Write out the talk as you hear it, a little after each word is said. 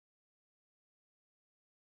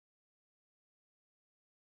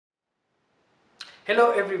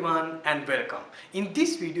Hello everyone and welcome. In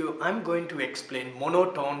this video, I'm going to explain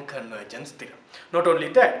monotone convergence theorem. Not only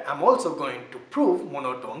that, I'm also going to prove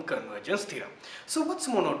monotone convergence theorem. So what's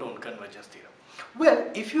monotone convergence theorem?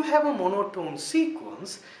 Well, if you have a monotone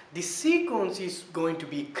sequence, the sequence is going to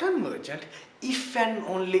be convergent if and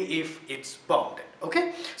only if it's bounded.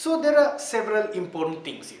 Okay? So there are several important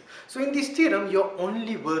things here. So in this theorem, you're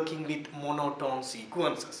only working with monotone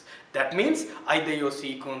sequences. That means either your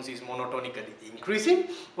sequence is monotonically increasing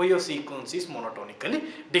or your sequence is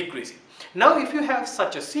monotonically decreasing. Now if you have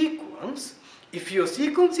such a sequence, if your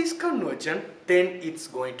sequence is convergent, then it's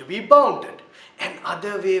going to be bounded. And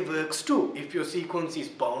other way works too. If your sequence is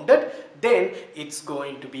bounded, then it's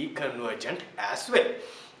going to be convergent as well.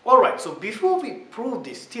 Alright, so before we prove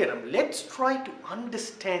this theorem, let's try to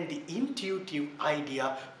understand the intuitive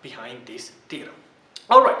idea behind this theorem.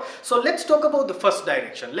 Alright, so let's talk about the first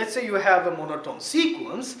direction. Let's say you have a monotone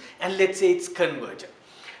sequence and let's say it's convergent.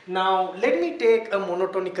 Now let me take a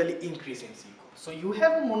monotonically increasing sequence. So you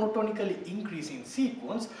have a monotonically increasing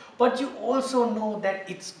sequence, but you also know that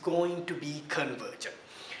it's going to be convergent.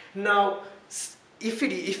 Now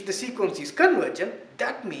if the sequence is convergent,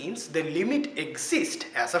 that means the limit exists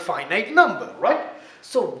as a finite number, right?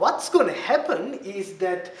 So what's going to happen is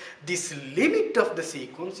that this limit of the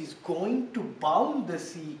sequence is going to bound the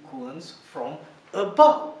sequence from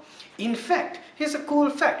above. In fact, here's a cool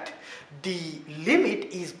fact. The limit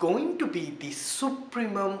is going to be the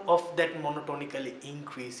supremum of that monotonically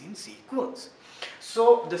increasing sequence.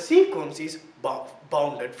 So the sequence is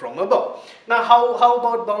bounded from above. Now how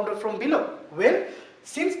about bounded from below? Well,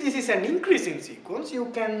 since this is an increasing sequence, you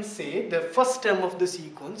can say the first term of the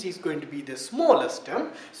sequence is going to be the smallest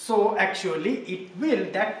term. So actually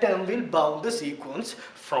that term will bound the sequence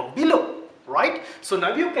from below. Right? So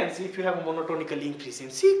now you can see if you have a monotonically increasing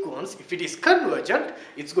sequence, if it is convergent,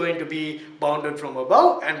 it's going to be bounded from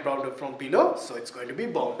above and bounded from below. So it's going to be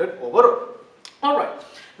bounded overall. Alright.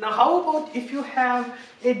 Now how about if you have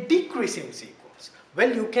a decreasing sequence?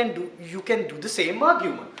 Well, you can do the same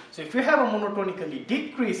argument. So if you have a monotonically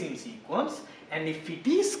decreasing sequence and if it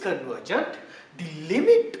is convergent, the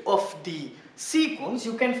limit of the sequence,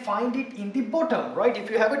 you can find it in the bottom, right? If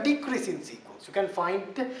you have a decreasing sequence, you can find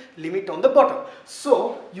the limit on the bottom.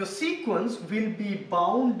 So your sequence will be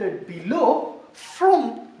bounded below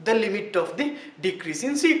from the limit of the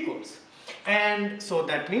decreasing sequence. And so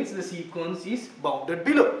that means the sequence is bounded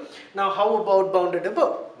below. Now how about bounded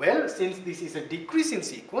above? Well, since this is a decreasing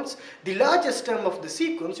sequence, the largest term of the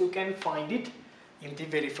sequence, you can find it in the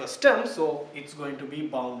very first term. So it's going to be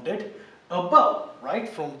bounded above, right,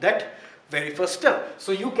 from that very first term.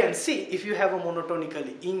 So you can see if you have a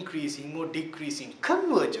monotonically increasing or decreasing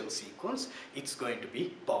convergent sequence, it's going to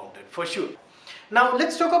be bounded for sure. Now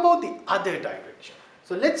let's talk about the other direction.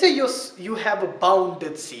 So let's say you have a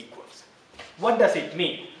bounded sequence. What does it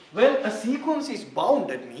mean? Well, a sequence is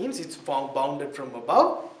bounded means it's bounded from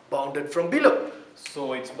above, bounded from below.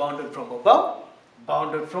 So it's bounded from above,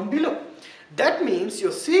 bounded from below. That means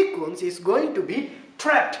your sequence is going to be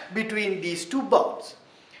trapped between these two bounds.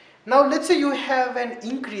 Now let's say you have an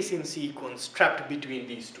increasing sequence trapped between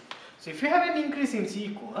these two. So if you have an increasing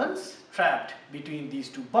sequence trapped between these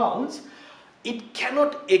two bounds, it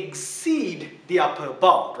cannot exceed the upper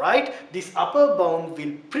bound, right? This upper bound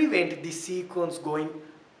will prevent the sequence going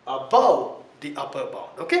above the upper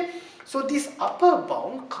bound, okay? So this upper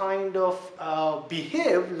bound kind of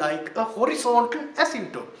behave like a horizontal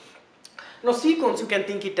asymptote. Now sequence, you can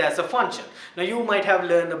think it as a function. Now you might have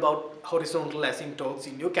learned about horizontal asymptotes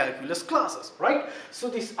in your calculus classes, right? So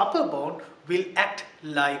this upper bound will act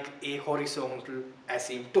like a horizontal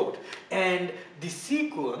asymptote and the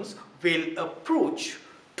sequence will approach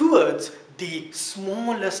towards the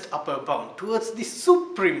smallest upper bound, towards the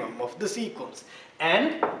supremum of the sequence,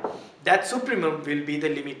 and that supremum will be the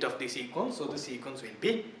limit of the sequence, so the sequence will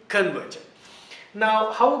be convergent.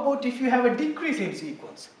 Now how about if you have a decreasing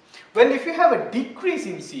sequence? Well, if you have a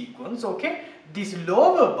decreasing sequence, okay, this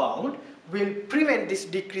lower bound will prevent this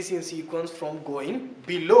decreasing sequence from going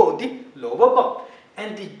below the lower bound,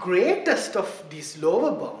 and the greatest of these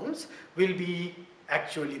lower bounds will be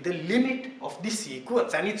actually the limit of the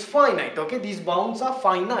sequence, and it's finite, okay? These bounds are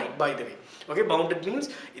finite, by the way, okay? Bounded means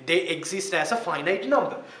they exist as a finite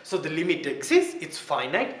number, so the limit exists, it's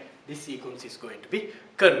finite, this sequence is going to be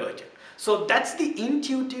convergent. So that's the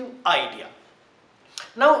intuitive idea.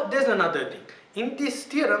 Now there's another thing. In this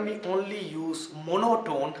theorem, we only use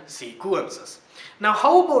monotone sequences. Now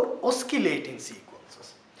how about oscillating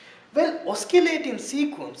sequences? Well, oscillating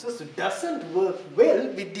sequences doesn't work well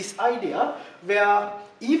with this idea where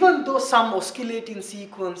even though some oscillating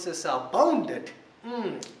sequences are bounded,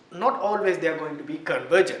 not always they are going to be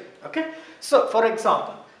convergent. Okay, so for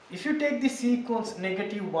example, if you take the sequence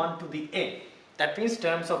 -1 to the n, that means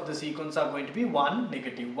terms of the sequence are going to be 1,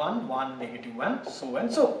 -1, 1, -1, so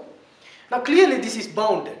and so. Now clearly this is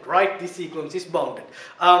bounded, right? This sequence is bounded.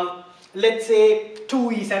 Let's say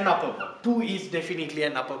 2 is an upper bound. 2 is definitely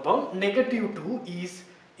an upper bound. -2 is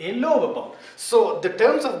a lower bound. So the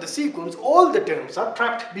terms of the sequence, all the terms are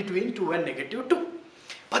trapped between 2 and -2.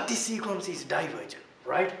 But this sequence is divergent,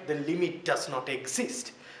 right? The limit does not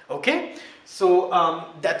exist. Okay? So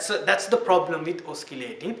that's the problem with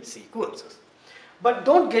oscillating sequences. But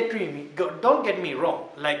don't get me wrong.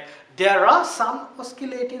 Like, there are some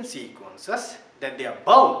oscillating sequences that they are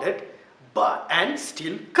bounded and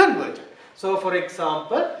still convergent. So for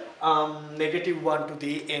example, -1 to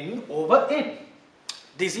the n over n.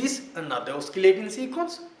 This is another oscillating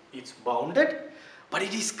sequence. It's bounded, but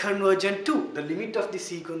it is convergent too. The limit of the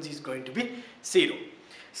sequence is going to be 0.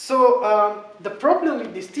 So the problem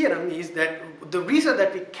with this theorem is that the reason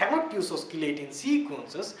that we cannot use oscillating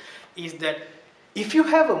sequences is that if you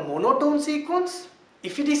have a monotone sequence,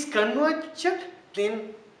 if it is convergent,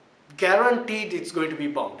 then guaranteed it's going to be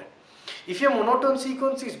bounded. If your monotone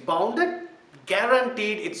sequence is bounded,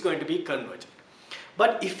 guaranteed it's going to be convergent.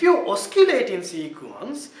 But if your oscillating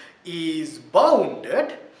sequence is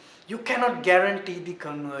bounded, you cannot guarantee the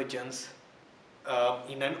convergence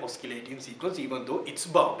in an oscillating sequence, even though it's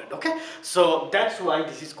bounded. Okay, so that's why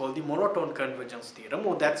this is called the monotone convergence theorem,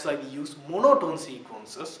 or that's why we use monotone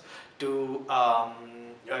sequences to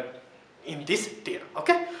in this theorem.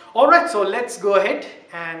 Okay, all right, so let's go ahead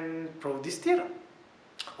and prove this theorem.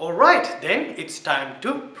 Alright, then it's time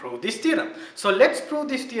to prove this theorem. So let's prove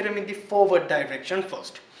this theorem in the forward direction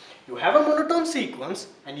first. You have a monotone sequence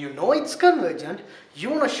and you know it's convergent. You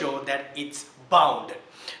want to show that it's bounded.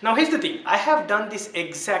 Now here's the thing, I have done this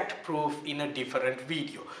exact proof in a different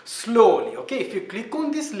video, slowly. Okay, if you click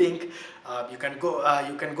on this link, you can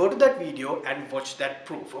go to that video and watch that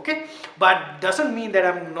proof. Okay, but doesn't mean that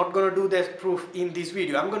I'm not going to do this proof in this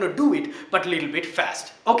video. I'm going to do it, but a little bit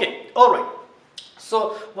fast. Okay, all right.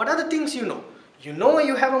 So what are the things you know? You know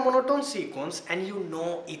you have a monotone sequence and you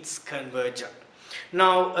know it's convergent.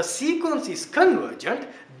 Now a sequence is convergent,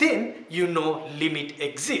 then you know limit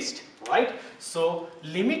exists, right? So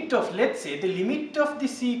limit of, let's say the limit of the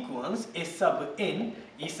sequence S sub n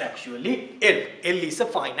is actually L. L is a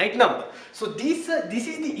finite number. So this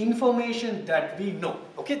is the information that we know.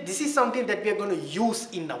 Okay, this is something that we are going to use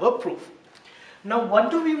in our proof. Now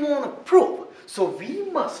what do we want to prove? So we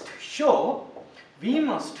must show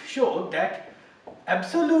that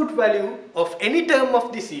absolute value of any term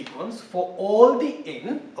of the sequence for all the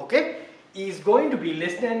n, okay, is going to be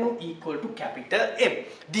less than or equal to capital M.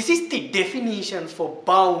 This is the definition for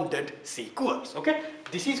bounded sequence. Okay,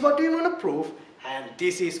 this is what we want to prove, and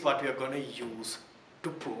this is what we are going to use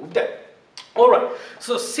to prove that. Alright,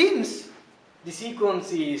 so since the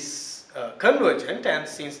sequence is convergent and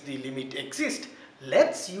since the limit exists,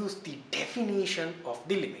 let's use the definition of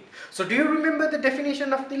the limit. So do you remember the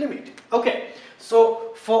definition of the limit? Okay,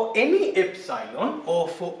 so for any epsilon, or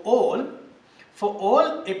for all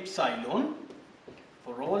epsilon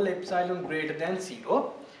greater than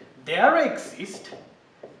 0, there exists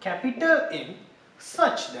capital N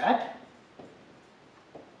such that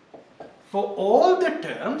for all the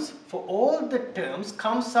terms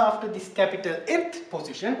comes after this capital Nth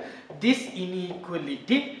position, this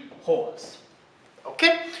inequality holds.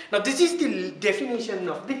 Okay, now this is the definition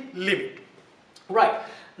of the limit. Right,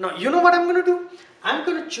 now you know what I'm going to do? I'm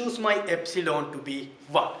going to choose my epsilon to be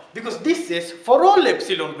 1, because this is for all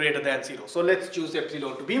epsilon greater than 0. So let's choose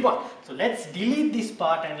epsilon to be 1. So let's delete this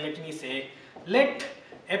part and let me say let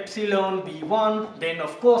epsilon be 1. Then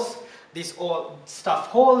of course this all stuff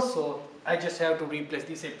holds, so I just have to replace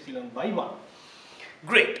this epsilon by 1.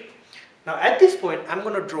 Great. Now at this point I'm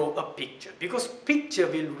going to draw a picture, because picture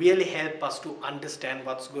will really help us to understand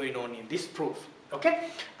what's going on in this proof. Okay,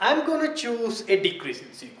 I'm going to choose a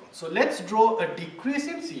decreasing sequence. So let's draw a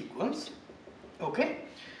decreasing sequence. Okay,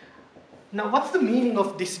 now what's the meaning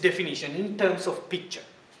of this definition in terms of picture?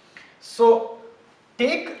 So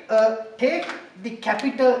take the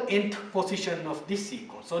capital Nth position of this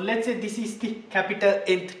sequence. So let's say this is the capital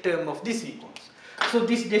Nth term of this sequence. So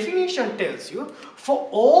this definition tells you for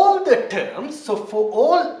all the terms, so for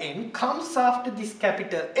all n comes after this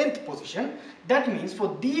capital Nth position, that means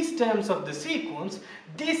for these terms of the sequence,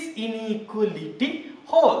 this inequality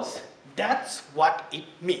holds. That's what it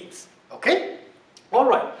means. Okay?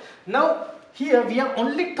 Alright. Now here we are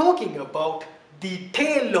only talking about the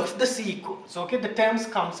tail of the sequence. Okay? The terms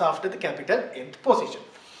comes after the capital Nth position.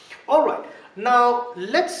 Alright. Now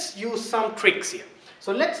let's use some tricks here.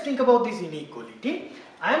 So let's think about this inequality.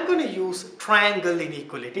 I am going to use triangle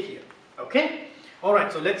inequality here. Okay.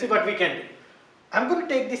 Alright, so let's see what we can do. I'm going to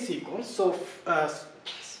take this sequence, so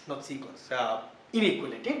not sequence,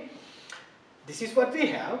 inequality. This is what we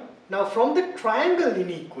have. Now from the triangle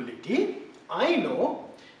inequality, I know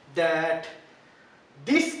that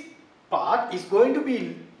this part is going to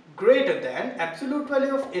be greater than absolute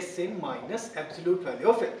value of Sn minus absolute value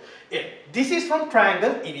of L. This is from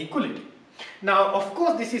triangle inequality. Now of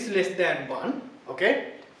course this is less than 1,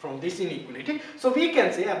 okay, from this inequality. So we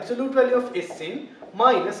can say absolute value of Sn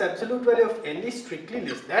minus absolute value of L is strictly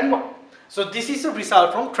less than 1. So this is a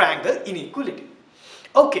result from triangle inequality.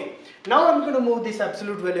 Okay, now I'm going to move this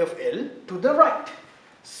absolute value of L to the right.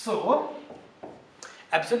 So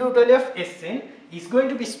absolute value of Sn is going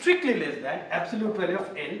to be strictly less than absolute value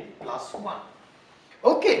of L plus 1.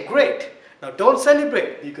 Okay, great. Now don't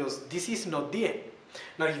celebrate because this is not the end.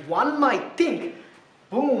 Now one might think,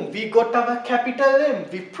 boom, we got our capital M.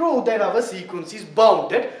 We proved that our sequence is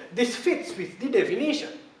bounded. This fits with the definition.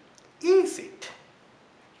 Is it?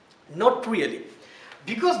 Not really.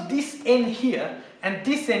 Because this n here and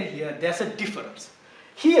this n here, there's a difference.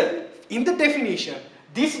 Here, in the definition,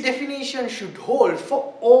 this definition should hold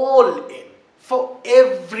for all n, for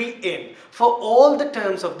every n, for all the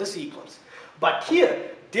terms of the sequence. But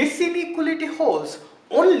here, this inequality holds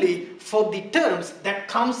only for the terms that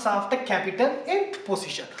comes after capital nth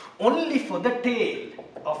position, only for the tail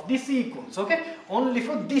of the sequence, okay, only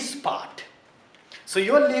for this part. So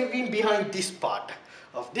you are leaving behind this part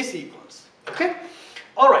of the sequence, okay.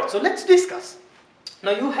 Alright, so let's discuss.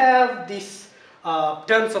 Now you have this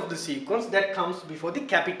terms of the sequence that comes before the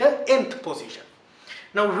capital nth position.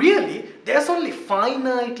 Now really, there's only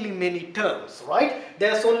finitely many terms, right?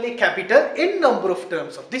 There's only capital N number of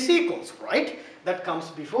terms of the sequence, right? That comes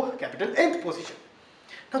before capital nth position.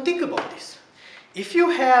 Now think about this. If you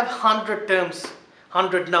have 100 terms,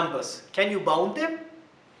 100 numbers, can you bound them?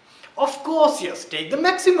 Of course, yes. Take the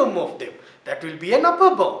maximum of them. That will be an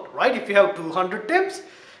upper bound, right? If you have 200 terms,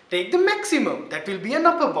 take the maximum. That will be an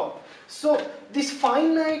upper bound. So this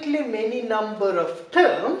finitely many number of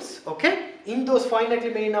terms, okay, in those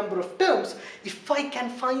finitely many number of terms, if I can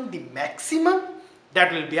find the maximum,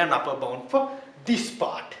 that will be an upper bound for this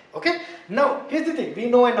part, okay. Now here's the thing, we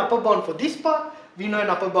know an upper bound for this part, we know an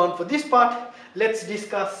upper bound for this part. Let's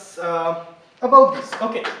discuss about this.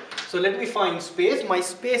 Okay, so let me find space. My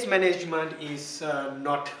space management is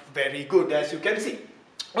not very good, as you can see.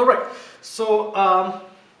 Alright, so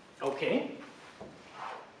okay,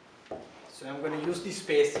 so I'm going to use this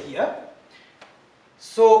space here.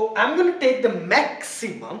 So I'm going to take the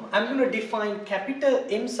maximum. I'm going to define capital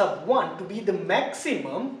M sub 1 to be the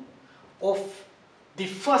maximum of the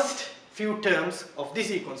first few terms of the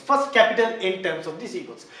sequence, first capital N terms of the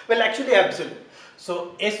sequence. Well, actually absolute.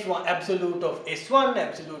 So S1, absolute of S1,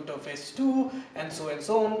 absolute of S2, and so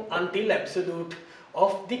on until absolute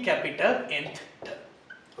of the capital Nth term.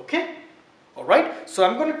 Okay? Alright, so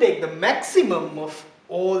I'm going to take the maximum of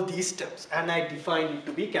all these terms and I define it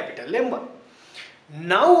to be capital M1.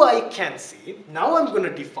 Now I can say, now I'm going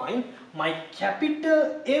to define my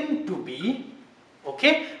capital M to be,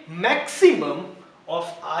 okay, maximum of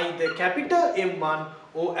either capital M1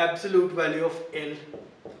 or absolute value of L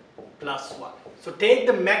plus 1. So take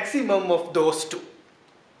the maximum of those two.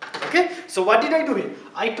 Okay, so what did I do here?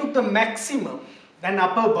 I took the maximum, then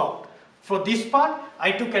upper bound. For this part,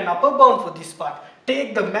 I took an upper bound for this part.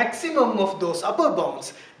 Take the maximum of those upper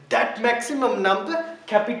bounds. That maximum number,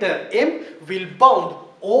 capital M, will bound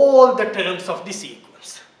all the terms of the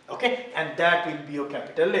sequence. Okay, and that will be your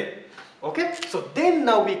capital M. Okay, so then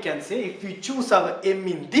now we can say if we choose our M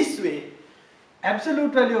in this way,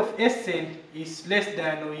 absolute value of Sn is less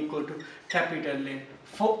than or equal to capital N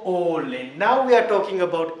for all n. Now we are talking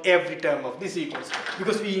about every term of the sequence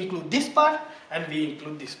because we include this part and we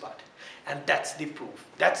include this part. And that's the proof.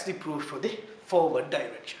 That's the proof for the forward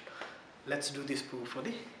direction. Let's do this proof for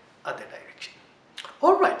the other direction.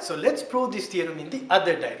 Alright, so let's prove this theorem in the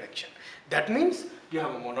other direction. That means you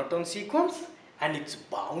have a monotone sequence and it's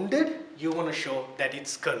bounded. You want to show that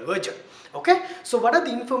it's convergent. Okay, so what are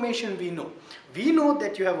the information we know? We know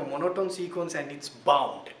that you have a monotone sequence and it's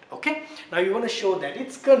bounded. Okay, now you want to show that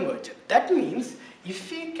it's convergent. That means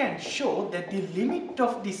if we can show that the limit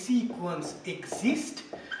of the sequence exists,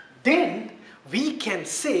 then we can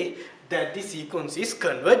say that the sequence is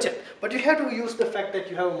convergent. But you have to use the fact that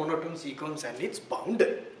you have a monotone sequence and it's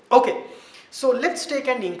bounded. Okay, so let's take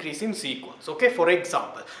an increasing sequence. Okay, for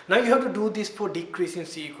example, now you have to do this for decreasing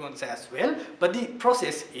sequence as well, but the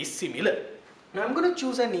process is similar. Now I'm going to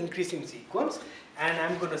choose an increasing sequence and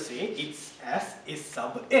I'm going to say it's as S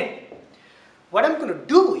sub n. what I'm going to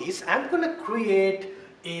do is I'm going to create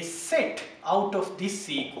a set out of this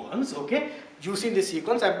sequence, okay? Using the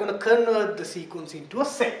sequence, I'm going to convert the sequence into a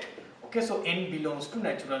set, okay? So n belongs to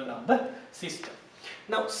natural number system.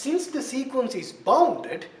 Now, since the sequence is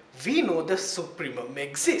bounded, we know the supremum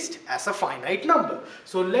exists as a finite number.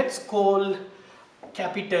 So let's call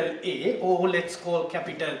capital A, or let's call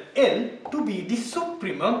capital L to be the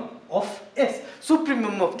supremum of S,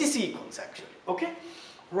 supremum of the sequence actually, okay?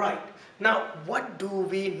 Right, now what do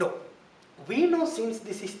we know? We know since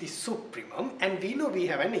this is the supremum and we know we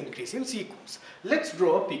have an increase in sequence. Let's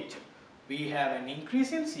draw a picture. We have an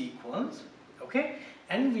increase in sequence, okay,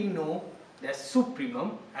 and we know the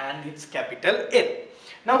supremum and it's capital L.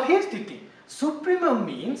 Now here's the thing, supremum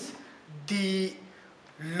means the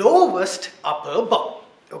lowest upper bound,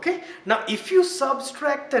 okay? Now if you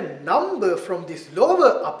subtract a number from this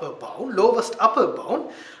lowest upper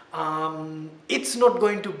bound, it's not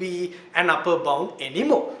going to be an upper bound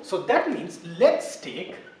anymore. So that means let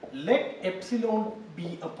epsilon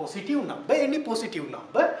be a positive number, any positive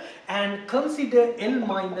number, and consider L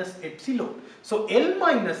minus epsilon. So L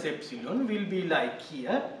minus epsilon will be like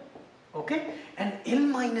here, okay, and L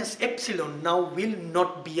minus epsilon now will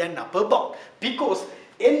not be an upper bound because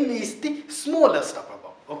L is the smallest upper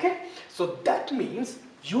bound, okay? So that means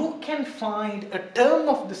you can find a term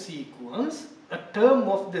of the sequence, a term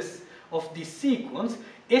of this sequence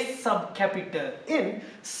S sub capital N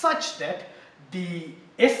such that the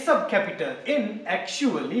S sub capital N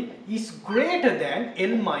actually is greater than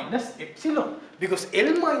L minus epsilon, because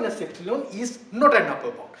L minus epsilon is not an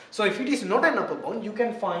upper bound. So if it is not an upper bound, you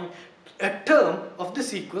can find a term of the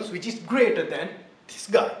sequence which is greater than this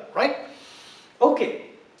guy, right?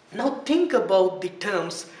 Okay, now think about the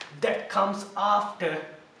terms that comes after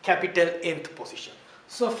capital Nth position.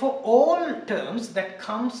 So for all terms that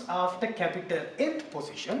comes after capital Nth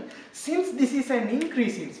position, since this is an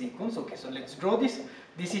increase in sequence, okay, so let's draw this.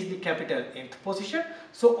 This is the capital Nth position.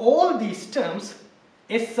 So all these terms,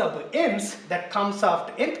 S sub n's that comes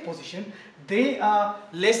after Nth position, they are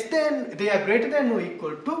greater than or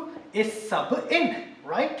equal to S sub n,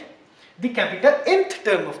 right? The capital Nth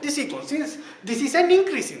term of the sequence, since this is an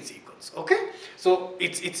increase in sequence, okay? So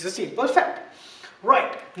it's a simple fact.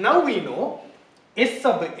 Right, now we know S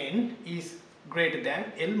sub n is greater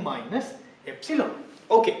than L minus epsilon.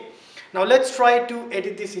 Okay, now let's try to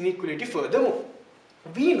edit this inequality furthermore.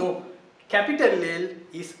 We know capital L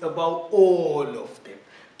is above all of them.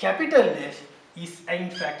 Capital F is in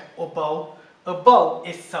fact above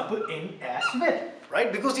S sub n as well,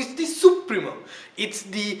 right? Because it's the supremum. It's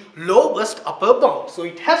the lowest upper bound. So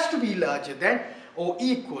it has to be larger than or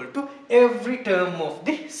equal to every term of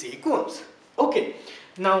the sequence. Okay,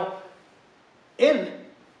 now L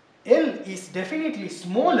is definitely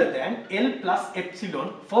smaller than L plus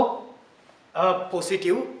epsilon for a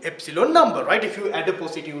positive epsilon number, right? If you add a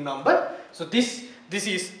positive number, so this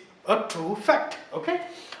is a true fact, okay?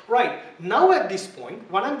 Right, now at this point,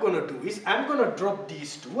 what I'm going to do is I'm going to drop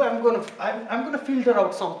these two. I'm going to filter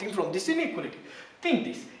out something from this inequality. Think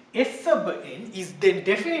this, S sub n is then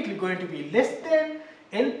definitely going to be less than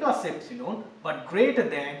L plus epsilon but greater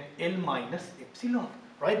than L minus epsilon,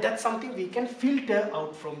 right? That's something we can filter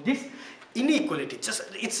out from this inequality.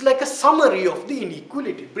 It's like a summary of the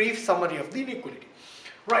inequality, brief summary of the inequality,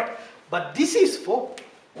 right? But this is for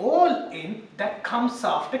all n that comes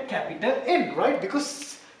after capital N, right?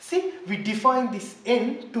 Because see, we define this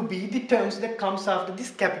n to be the terms that comes after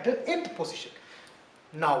this capital Nth position.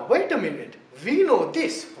 Now wait a minute, we know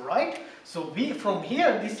this, right? So from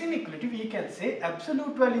here, this inequality, we can say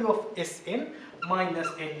absolute value of Sn minus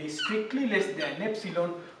n is strictly less than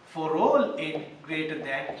epsilon for all n greater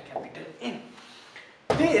than capital N.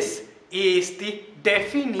 This is the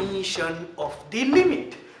definition of the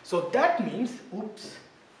limit. So that means, oops,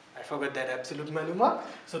 I forgot that absolute value mark.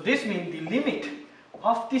 So this means the limit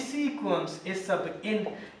of the sequence S sub n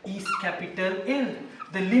is capital N.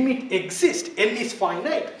 The limit exists. L is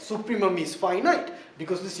finite. Supremum is finite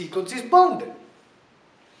because the sequence is bounded.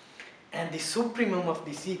 And the supremum of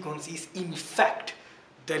the sequence is in fact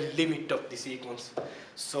the limit of the sequence.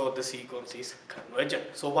 So the sequence is convergent.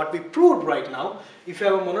 So what we proved right now, if you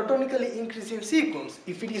have a monotonically increasing sequence,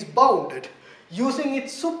 if it is bounded, using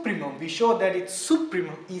its supremum, we show that its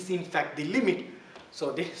supremum is in fact the limit.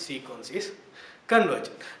 So the sequence is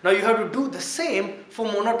convergent. Now you have to do the same for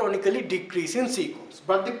monotonically decreasing sequence,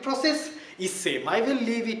 but the process is same. I will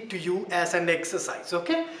leave it to you as an exercise,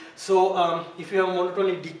 okay? So if you have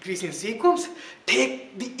monotonically decreasing sequence,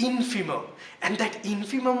 take the infimum, and that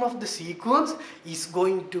infimum of the sequence is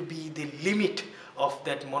going to be the limit of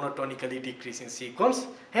that monotonically decreasing sequence.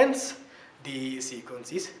 Hence the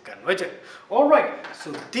sequence is convergent. Alright,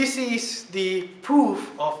 so this is the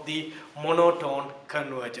proof of the monotone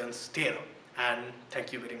convergence theorem, and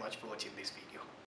thank you very much for watching this video.